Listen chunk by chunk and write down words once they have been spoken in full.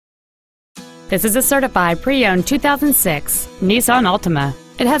This is a certified pre-owned 2006 Nissan Altima.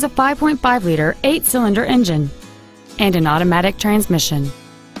 It has a 5.5-liter 8-cylinder engine and an automatic transmission.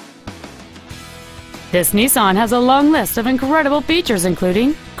 This Nissan has a long list of incredible features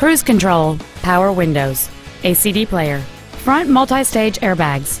including cruise control, power windows, a CD player, front multi-stage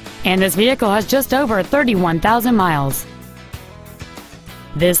airbags, and this vehicle has just over 31,000 miles.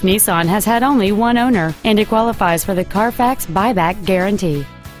 This Nissan has had only one owner and it qualifies for the Carfax buyback guarantee.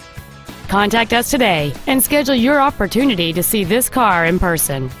 Contact us today and schedule your opportunity to see this car in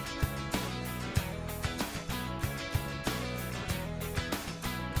person.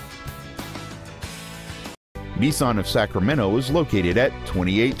 Nissan of Sacramento is located at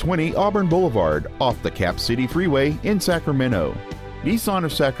 2820 Auburn Boulevard off the Cap City Freeway in Sacramento. Nissan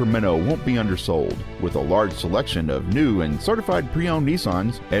of Sacramento won't be undersold. With a large selection of new and certified pre-owned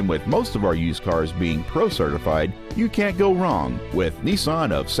Nissans, and with most of our used cars being Pro-certified, you can't go wrong with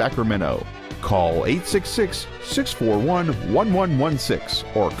Nissan of Sacramento. Call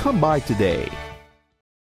 866-641-1116 or come by today.